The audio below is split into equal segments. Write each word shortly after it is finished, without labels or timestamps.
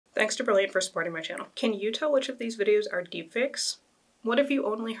Thanks to Brilliant for supporting my channel. Can you tell which of these videos are deepfakes? What if you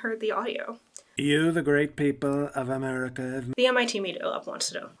only heard the audio? You, the great people of America. The MIT Media Lab wants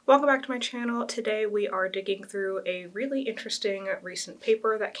to know. Welcome back to my channel. Today we are digging through a really interesting recent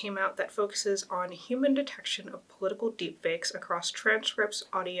paper that came out that focuses on human detection of political deepfakes across transcripts,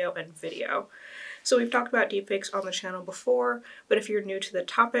 audio, and video. So we've talked about deepfakes on the channel before, but if you're new to the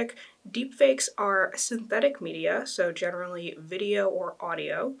topic, deepfakes are synthetic media, so generally video or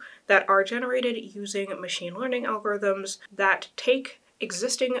audio, that are generated using machine learning algorithms that take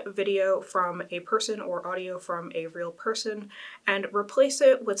existing video from a person or audio from a real person and replace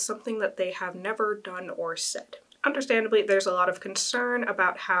it with something that they have never done or said. Understandably, there's a lot of concern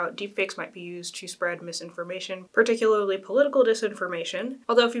about how deepfakes might be used to spread misinformation, particularly political disinformation.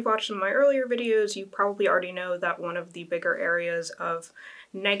 Although if you've watched some of my earlier videos, you probably already know that one of the bigger areas of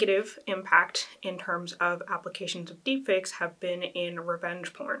negative impact in terms of applications of deepfakes have been in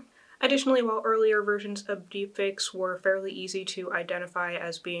revenge porn. Additionally, while earlier versions of deepfakes were fairly easy to identify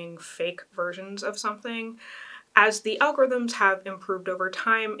as being fake versions of something, as the algorithms have improved over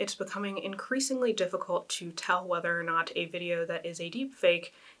time, it's becoming increasingly difficult to tell whether or not a video that is a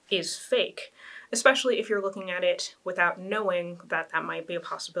deepfake is fake, especially if you're looking at it without knowing that that might be a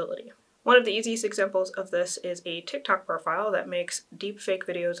possibility. One of the easiest examples of this is a TikTok profile that makes deepfake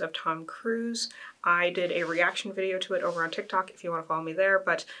videos of Tom Cruise. I did a reaction video to it over on TikTok if you want to follow me there,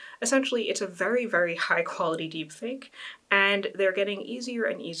 but essentially it's a very, very high quality deepfake, and they're getting easier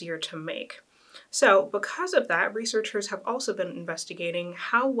and easier to make. So because of that, researchers have also been investigating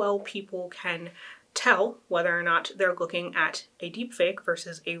how well people can tell whether or not they're looking at a deepfake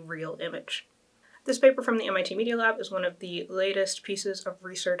versus a real image. This paper from the MIT Media Lab is one of the latest pieces of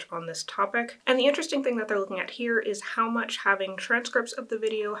research on this topic, and the interesting thing that they're looking at here is how much having transcripts of the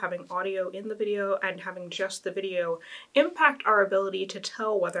video, having audio in the video, and having just the video impact our ability to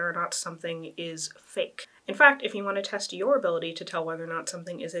tell whether or not something is fake. In fact, if you want to test your ability to tell whether or not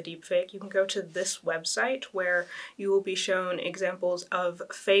something is a deepfake, you can go to this website where you will be shown examples of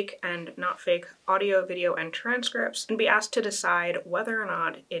fake and not fake audio, video, and transcripts and be asked to decide whether or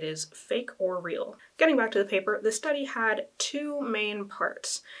not it is fake or real. Getting back to the paper, the study had two main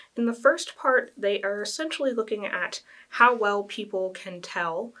parts. In the first part, they are essentially looking at how well people can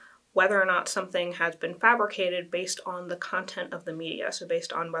tell whether or not something has been fabricated based on the content of the media, so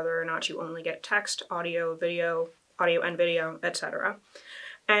based on whether or not you only get text, audio, and video, etc.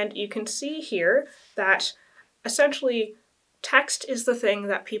 And you can see here that essentially text is the thing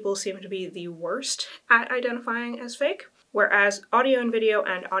that people seem to be the worst at identifying as fake, whereas audio and video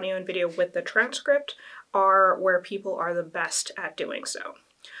with the transcript are where people are the best at doing so.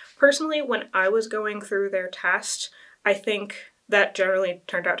 Personally, when I was going through their test, I think that generally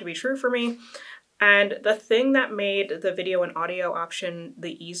turned out to be true for me. And the thing that made the video and audio option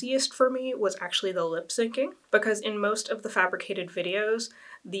the easiest for me was actually the lip syncing, because in most of the fabricated videos,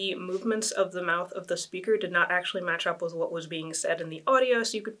 the movements of the mouth of the speaker did not actually match up with what was being said in the audio,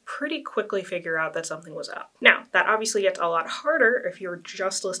 so you could pretty quickly figure out that something was up. Now, that obviously gets a lot harder if you're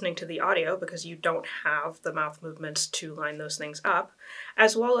just listening to the audio because you don't have the mouth movements to line those things up,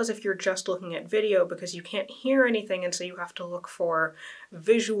 as well as if you're just looking at video because you can't hear anything and so you have to look for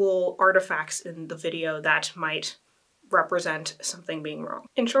visual artifacts in the video that might represent something being wrong.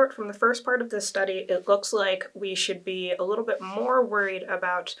 In short, from the first part of this study, it looks like we should be a little bit more worried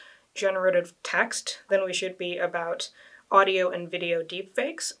about generative text than we should be about audio and video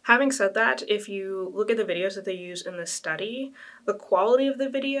deepfakes. Having said that, if you look at the videos that they use in this study, the quality of the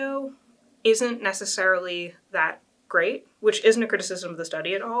video isn't necessarily that great, which isn't a criticism of the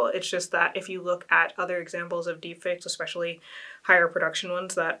study at all. It's just that if you look at other examples of deepfakes, especially higher production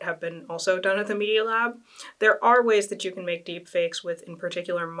ones that have been also done at the Media Lab, there are ways that you can make deepfakes with, in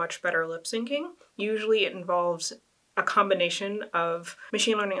particular, much better lip syncing. Usually it involves a combination of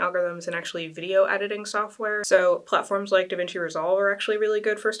machine learning algorithms and actually video editing software. So platforms like DaVinci Resolve are actually really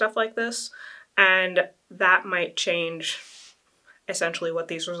good for stuff like this, and that might change essentially what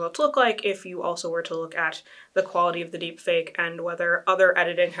these results look like if you also were to look at the quality of the deepfake and whether other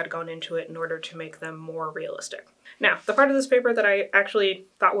editing had gone into it in order to make them more realistic. Now, the part of this paper that I actually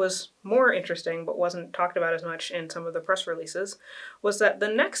thought was more interesting but wasn't talked about as much in some of the press releases was that the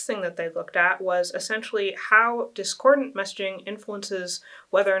next thing that they looked at was essentially how discordant messaging influences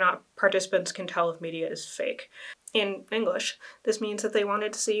whether or not participants can tell if media is fake. In English, this means that they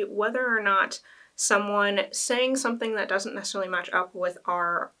wanted to see whether or not someone saying something that doesn't necessarily match up with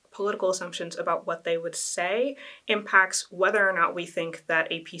our political assumptions about what they would say impacts whether or not we think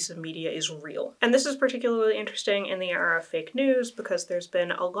that a piece of media is real. And this is particularly interesting in the era of fake news because there's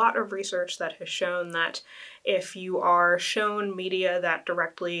been a lot of research that has shown that if you are shown media that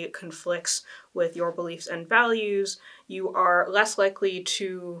directly conflicts with your beliefs and values, you are less likely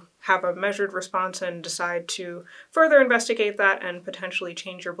to have a measured response and decide to further investigate that and potentially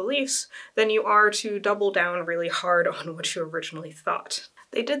change your beliefs than you are to double down really hard on what you originally thought.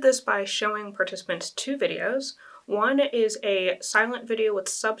 They did this by showing participants two videos. One is a silent video with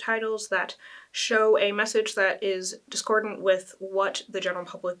subtitles that show a message that is discordant with what the general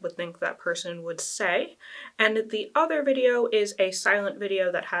public would think that person would say, and the other video is a silent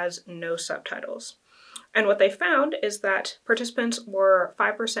video that has no subtitles. And what they found is that participants were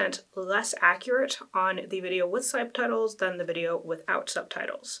 5% less accurate on the video with subtitles than the video without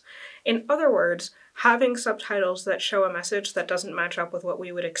subtitles. In other words, having subtitles that show a message that doesn't match up with what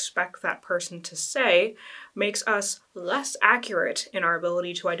we would expect that person to say makes us less accurate in our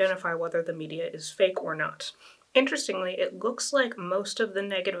ability to identify whether the media is fake or not. Interestingly, it looks like most of the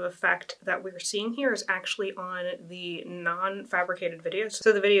negative effect that we're seeing here is actually on the non-fabricated videos.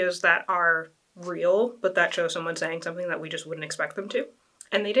 So the videos that are real, but that show someone saying something that we just wouldn't expect them to.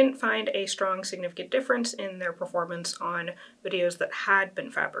 And they didn't find a strong significant difference in their performance on videos that had been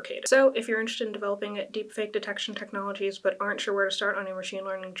fabricated. So if you're interested in developing deepfake detection technologies but aren't sure where to start on your machine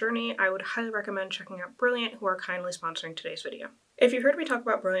learning journey, I would highly recommend checking out Brilliant, who are kindly sponsoring today's video. If you've heard me talk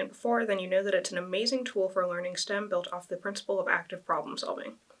about Brilliant before, then you know that it's an amazing tool for learning STEM built off the principle of active problem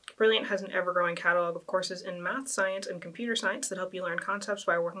solving. Brilliant has an ever-growing catalog of courses in math, science, and computer science that help you learn concepts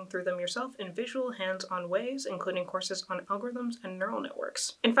by working through them yourself in visual, hands-on ways, including courses on algorithms and neural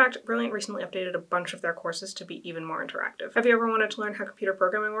networks. In fact, Brilliant recently updated a bunch of their courses to be even more interactive. Have you ever wanted to learn how computer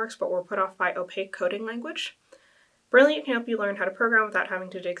programming works but were put off by opaque coding language? Brilliant can help you learn how to program without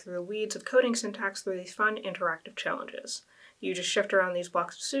having to dig through the weeds of coding syntax through these fun, interactive challenges. You just shift around these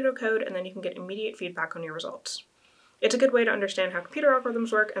blocks of pseudocode, and then you can get immediate feedback on your results. It's a good way to understand how computer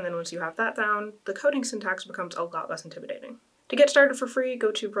algorithms work, and then once you have that down, the coding syntax becomes a lot less intimidating. To get started for free,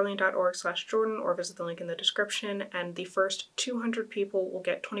 go to brilliant.org/Jordan or visit the link in the description, and the first 200 people will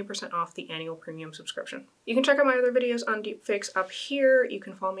get 20% off the annual premium subscription. You can check out my other videos on deepfakes up here. You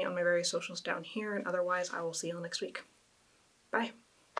can follow me on my various socials down here, and otherwise I will see you all next week. Bye.